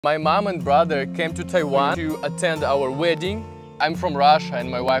My mom and brother came to Taiwan to attend our wedding. I'm from Russia and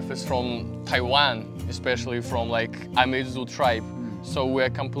my wife is from Taiwan, especially from like Amezu tribe. So we're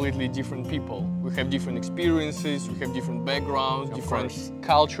completely different people. We have different experiences, we have different backgrounds, different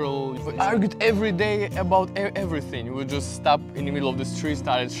cultural. We argued every day about everything. We just stopped in the middle of the street,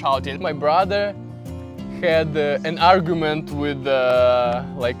 started shouting. My brother had an argument with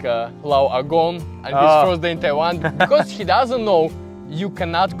Lao Agon on his first day in Taiwan because he doesn't know you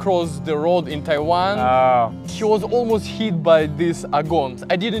cannot cross the road in Taiwan. He was almost hit by this Agon.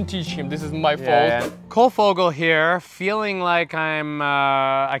 I didn't teach him, this is my fault. Yeah. Cole Fogel here, feeling like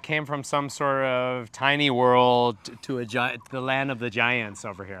I came from some sort of tiny world to the land of the giants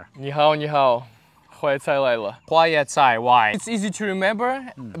over here. 你好，你好，花椰菜来了。花椰菜, why? It's easy to remember,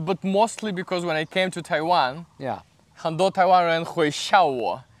 but mostly because when I came to Taiwan, Yeah. 很多台湾人会笑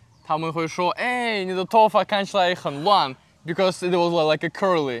我，他们会说，哎，你的头发看起来很乱。Because it was like a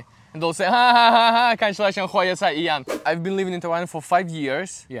curly, and they'll say, ha ha ha ha, 看起来像花椰菜一样. I've been living in Taiwan for 5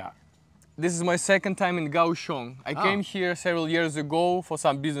 years. Yeah. This is my second time in Kaohsiung. I came here several years ago for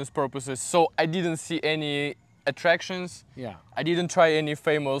some business purposes, so I didn't see any attractions. Yeah. I didn't try any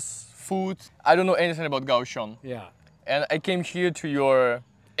famous food. I don't know anything about Kaohsiung. Yeah. And I came here to your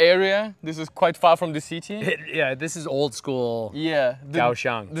area. This is quite far from the city. Yeah, this is old school. Yeah.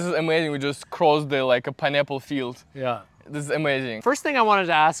 Kaohsiung. This is amazing. We just crossed like a pineapple field. Yeah. This is amazing. First thing I wanted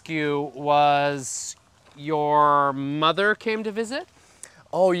to ask you was, your mother came to visit?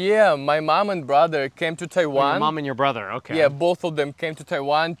 Oh yeah, my mom and brother came to Taiwan. Your mom and your brother, okay. Yeah, both of them came to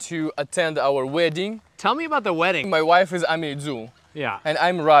Taiwan to attend our wedding. Tell me about the wedding. My wife is Amezu. Yeah. And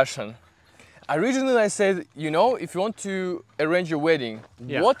I'm Russian. Originally I said, you know, if you want to arrange a wedding,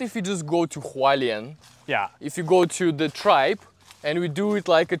 what if you just go to Hualien? Yeah. If you go to the tribe and we do it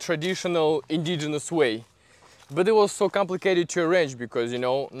like a traditional indigenous way. But it was so complicated to arrange because, you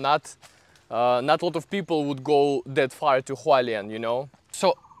know, not a lot of people would go that far to Hualien, you know.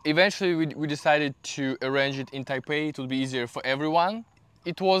 So eventually we decided to arrange it in Taipei. It would be easier for everyone.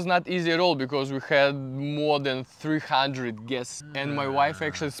 It was not easy at all because we had more than 300 guests. And my wife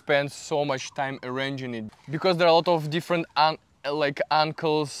actually spent so much time arranging it. Because there are a lot of different like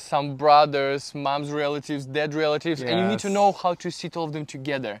uncles, some brothers, mom's relatives, dad relatives, and you need to know how to sit all of them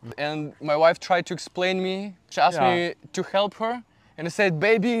together. And my wife tried to explain me, she asked me to help her, and I said,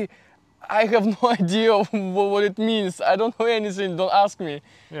 baby, I have no idea what it means. I don't know anything, don't ask me.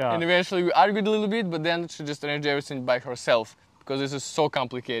 Yeah. And eventually we argued a little bit, but then she just arranged everything by herself, because this is so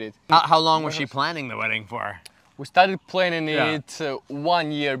complicated. How long was she planning the wedding for? We started planning it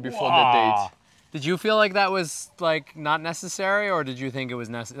 1 year before the date. Did you feel like that was like not necessary, or did you think it was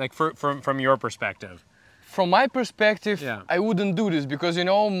necessary? Like from your perspective? From my perspective, I wouldn't do this because, you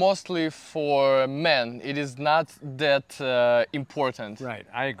know, mostly for men, it is not that important. Right,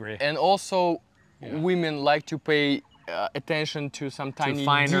 I agree. And also, women like to pay attention to some tiny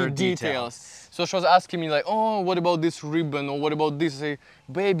finer details. So she was asking me like, oh, what about this ribbon, or what about this? I say,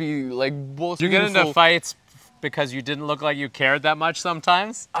 baby, like both. Do you get into fights because you didn't look like you cared that much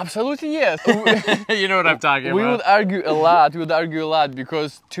sometimes? Absolutely, yes. You know what I'm talking about. We would argue a lot. We would argue a lot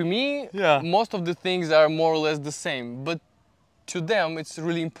because to me, most of the things are more or less the same. But to them, it's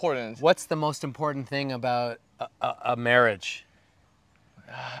really important. What's the most important thing about a marriage,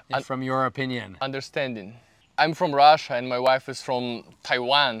 from your opinion? Understanding. I'm from Russia and my wife is from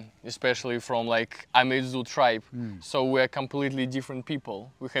Taiwan, especially from like Amezu tribe. So we're completely different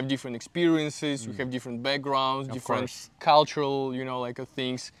people. We have different experiences, we have different backgrounds, different cultural, you know, like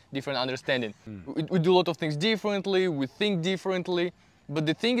things, different understanding. We do a lot of things differently, we think differently, but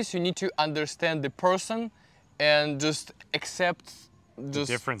the thing is you need to understand the person and just accept the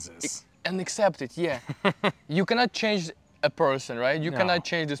differences. And accept it, You cannot change a person, right? You cannot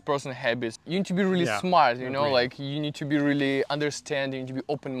change this person's habits. You need to be really smart, you know, like you need to be really understanding, to be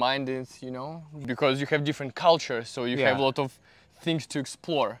open-minded, you know, because you have different cultures, so you have a lot of things to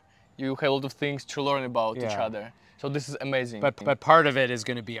explore. You have a lot of things to learn about each other. So this is amazing. But part of it is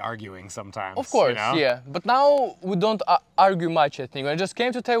going to be arguing sometimes. Of course, you know? But now we don't argue much, I think. When I just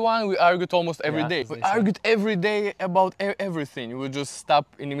came to Taiwan, we argued almost every day. We argued every day about everything. We just stop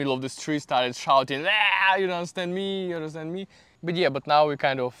in the middle of the street, started shouting, ah, you don't understand me, you understand me. But now we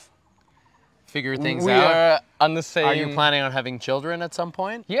kind of figure things out. We are on the same... Are you planning on having children at some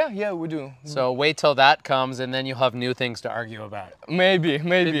point? Yeah, we do. So wait till that comes and then you'll have new things to argue about. Maybe.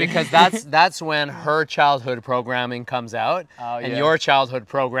 Because that's when her childhood programming comes out and your childhood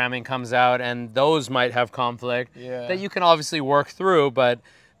programming comes out, and those might have conflict that you can obviously work through, but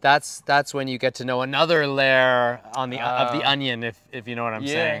that's when you get to know another layer on the of the onion, if you know what I'm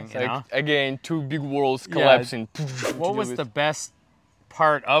saying. Like, again, two big worlds collapsing. What was the best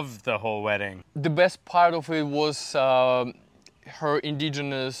part of the whole wedding? The best part of it was her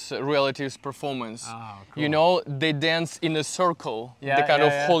indigenous relatives' performance. Oh, cool. You know, they dance in a circle. Yeah, they kind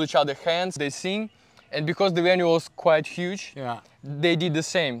of yeah. hold each other's hands, they sing. And because the venue was quite huge, they did the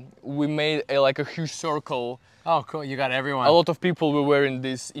same. We made like a huge circle. Oh, cool. You got everyone. A lot of people were wearing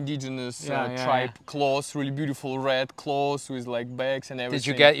this indigenous tribe clothes, really beautiful red clothes with like bags and everything. Did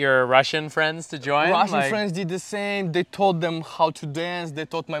you get your Russian friends to join? Russian friends did the same. They taught them how to dance. They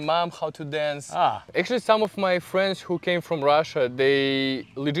taught my mom how to dance. Actually, some of my friends who came from Russia, they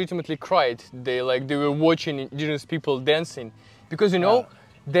legitimately cried. They were watching indigenous people dancing. Because, you know,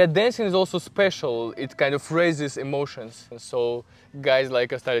 their dancing is also special. It kind of raises emotions. And so guys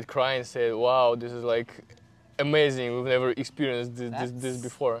like us started crying and said, wow, this is like amazing. We've never experienced this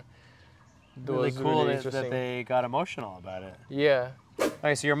before. Really cool that they got emotional about it. Yeah.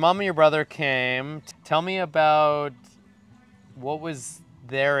 Okay, so your mom and your brother came. Tell me about what was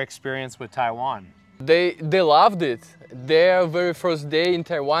their experience with Taiwan. They loved it. Their very first day in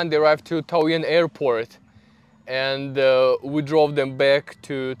Taiwan, they arrived to Taoyuan airport. And we drove them back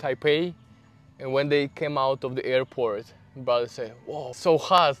to Taipei. And when they came out of the airport, brother said, "Whoa, so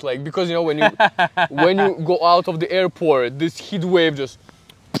hot!" Like, because you know when you go out of the airport, this heat wave just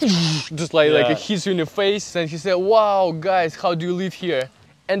like it hits you in the face. And he said, "Wow, guys, how do you live here?"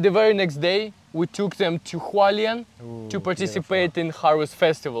 And the very next day, we took them to Hualien to participate in Harvest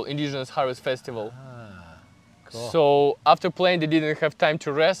Festival, Indigenous Harvest Festival. Cool. So after playing, they didn't have time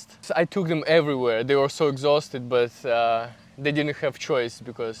to rest. So I took them everywhere. They were so exhausted, but they didn't have choice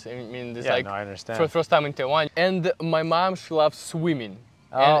because I mean, this I understand. First time in Taiwan. And my mom, she loves swimming,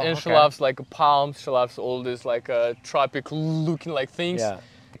 and she okay. loves like palms. She loves all this like tropic-looking like things. Yeah.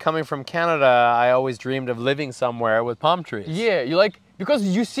 Coming from Canada, I always dreamed of living somewhere with palm trees. Yeah, you like because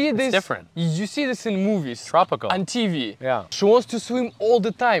you see this. It's different. You see this in movies. Tropical. On TV. Yeah. She wants to swim all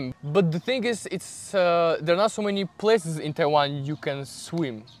the time, but the thing is, there are not so many places in Taiwan you can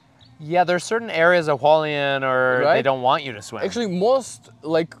swim. Yeah, there's certain areas of Hualien they don't want you to swim. Actually,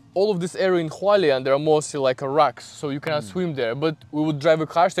 like all of this area in Hualien, there are mostly like rocks, so you cannot swim there. But we would drive a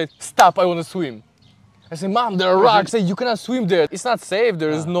car, say, "Stop! I want to swim." I say, "Mom, there are rocks. Say, you cannot swim there. It's not safe. There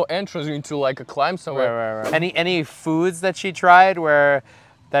is no entrance. You need to like climb somewhere." Right. Any foods that she tried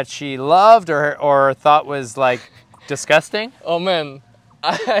that she loved or thought was like disgusting? Oh man,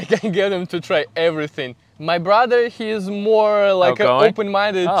 I can get him to try everything. My brother, he is more like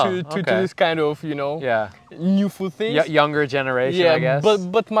open-minded to this kind of, you know, new food things. Younger generation, I guess.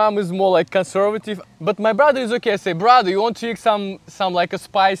 But mom is more like conservative. But my brother is okay. I say, "Brother, you want to eat some like a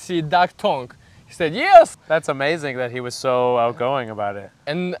spicy duck tongue?" He said, "Yes." That's amazing that he was so outgoing about it.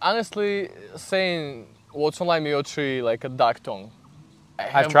 And honestly, saying what's online me tree like a duck tongue.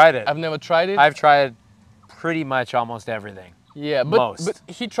 I've tried it. I've never tried it. I've tried pretty much almost everything. Yeah, but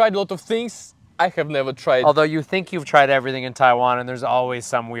he tried a lot of things I have never tried. Although you think you've tried everything in Taiwan, and there's always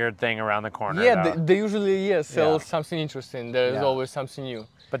some weird thing around the corner. Yeah, they usually sell something interesting. There is always something new.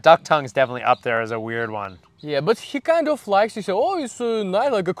 But duck tongue is definitely up there as a weird one. Yeah, but he kind of likes. He said, "Oh, it's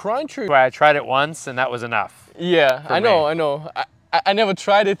nice, like a crunchy." I tried it once, and that was enough. Yeah, I know. I never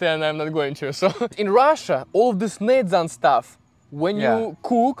tried it, and I'm not going to. So in Russia, all of this nedzan stuff, when you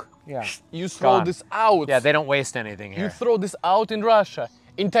cook, you throw this out. Yeah, they don't waste anything here. You throw this out in Russia.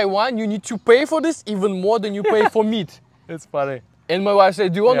 In Taiwan, you need to pay for this even more than you pay for meat. It's funny. And my wife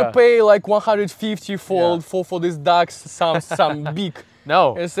said, "Do you want to pay like 150 for these ducks, some big?"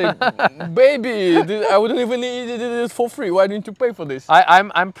 No. And I said, "Baby, I wouldn't even eat it for free. Why didn't you pay for this?"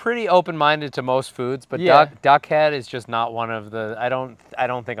 I'm pretty open-minded to most foods, but duck head is just not one of the. I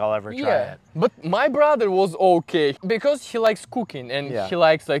don't think I'll ever try it. But my brother was okay because he likes cooking and he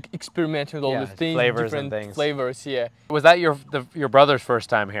likes like experimenting with all these things, flavors different and things. flavors. Yeah. Was that your brother's first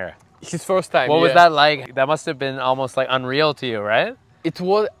time here? His first time. What was that like? That must have been almost like unreal to you, right? It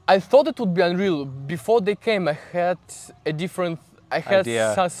was. I thought it would be unreal. Before they came, I had a different. I had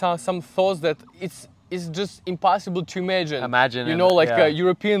some thoughts that it's just impossible to imagine. You know, like a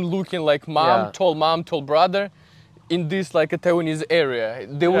European-looking, like tall mom, tall brother, in this like a Taiwanese area.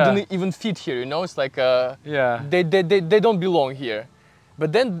 They wouldn't even fit here. You know, it's like they don't belong here.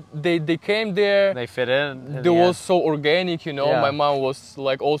 But then they came there. They fit in. They was so organic. You know, my mom was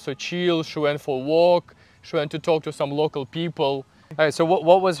like also chill. She went for a walk. She went to talk to some local people. All right, so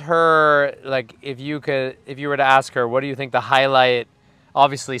what was her, like, if you were to ask her, what do you think the highlight,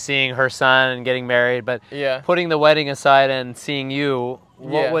 obviously seeing her son and getting married, but putting the wedding aside and seeing you,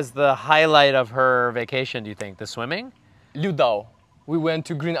 what was the highlight of her vacation, do you think? The swimming? Liudao. We went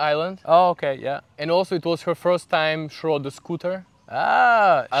to Green Island. Oh, okay, yeah. And also it was her first time she rode the scooter.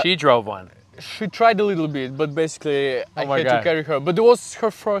 Ah, she drove one. She tried a little bit, but basically I had God. to carry her. But it was her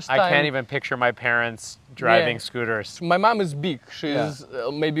first time. I can't even picture my parents driving scooters. My mom is big. She's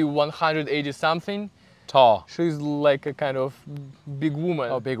maybe 180 something. Tall. She's like a kind of big woman.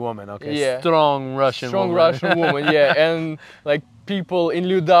 Oh, big woman. Okay. Yeah. Strong Russian woman. Strong Russian woman, yeah. And like people in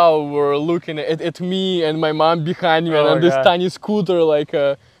Ludau were looking at me and my mom behind me and on this tiny scooter like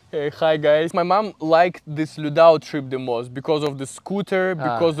hey, hi guys. My mom liked this Ludau trip the most because of the scooter,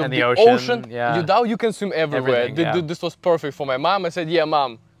 because of the ocean. Yeah. Ludau, you can swim everywhere. This was perfect for my mom. I said, yeah,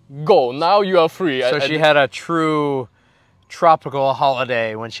 mom, go. Now you are free. So she had a true tropical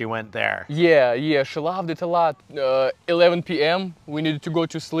holiday when she went there. Yeah, she loved it a lot. 11 p.m. we needed to go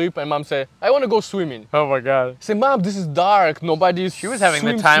to sleep and mom said, I want to go swimming. Oh my God. I said, mom, this is dark. She was having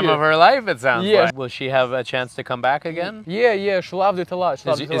the time of her life, it sounds like. Will she have a chance to come back again? Yeah, she loved it a lot.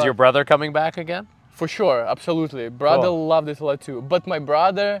 Is your brother coming back again? For sure, absolutely. Brother loved it a lot too. But my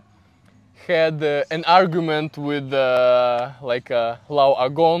brother had an argument with Lao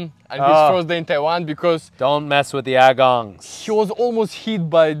Agon on his first day in Taiwan because... Don't mess with the Agongs. He was almost hit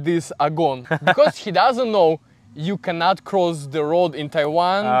by this Agon. Because he doesn't know you cannot cross the road in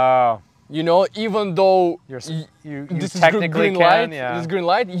Taiwan. Oh. You know, even though you this technically is green can, light, this green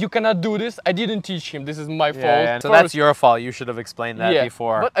light, you cannot do this. I didn't teach him. This is my fault. Yeah. So that's your fault. You should have explained that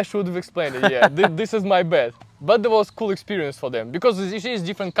before. But I should have explained it. Yeah, this is my bad. But there was cool experience for them because this is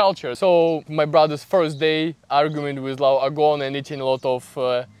different culture. So my brother's first day arguing with Lao Agon and eating a lot of,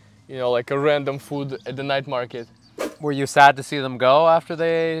 like a random food at the night market. Were you sad to see them go after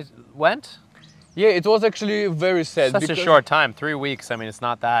they went? Yeah, it was actually very sad. Such a short time, 3 weeks. I mean, it's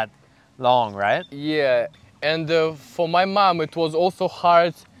not that long, right? Yeah, and for my mom it was also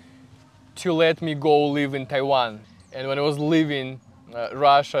hard to let me go live in Taiwan. And when I was leaving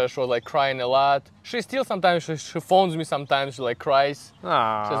Russia, she was like crying a lot. She still sometimes, she phones me sometimes, she like cries.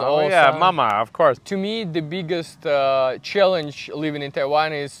 Oh, yeah, mama, of course. To me, the biggest challenge living in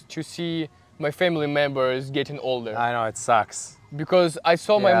Taiwan is to see my family members getting older. I know, it sucks. Because I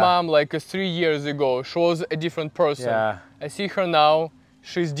saw my mom like 3 years ago. She was a different person. Yeah. I see her now.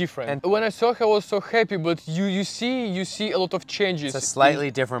 She's different. And when I saw her, I was so happy. But you see a lot of changes. It's a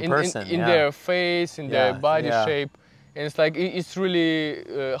slightly different person in their face, in their body shape, and it's like it's really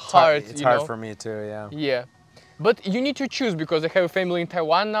hard. It's hard for me too. Yeah. Yeah, but you need to choose because I have a family in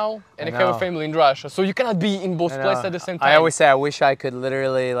Taiwan now, and I have a family in Russia. So you cannot be in both places at the same time. I always say I wish I could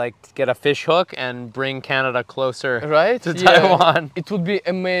literally like get a fish hook and bring Canada closer to Taiwan. It would be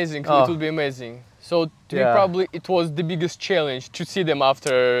amazing. It would be amazing. So to me, probably it was the biggest challenge to see them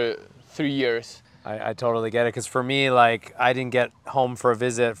after 3 years. I totally get it, because for me, like, I didn't get home for a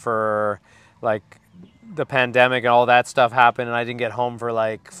visit for like the pandemic and all that stuff happened, and I didn't get home for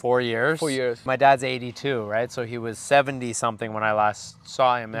like 4 years. 4 years. My dad's 82, right? So he was 70 something when I last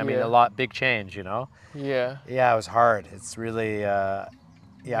saw him. I mean, big change, you know? Yeah. Yeah, it was hard. It's really,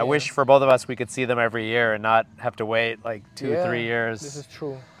 I wish for both of us we could see them every year and not have to wait like 2 3 years. This is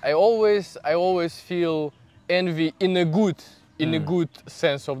true. I always feel envy in a good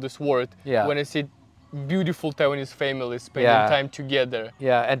sense of this word. Yeah. When I see beautiful Taiwanese families spending time together.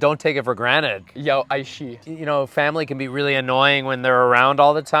 Yeah, and don't take it for granted. Yeah, I see. You know, family can be really annoying when they're around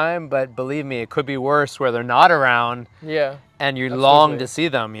all the time, but believe me, it could be worse where they're not around. Yeah. And you long to see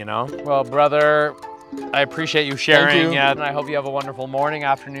them, you know? Well, brother, I apprient you sharing. Yeah, and I hope you have a wonderful morning,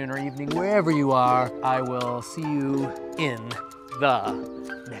 afternoon, or evening, wherever you are. I will see you in the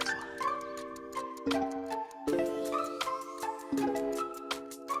next one.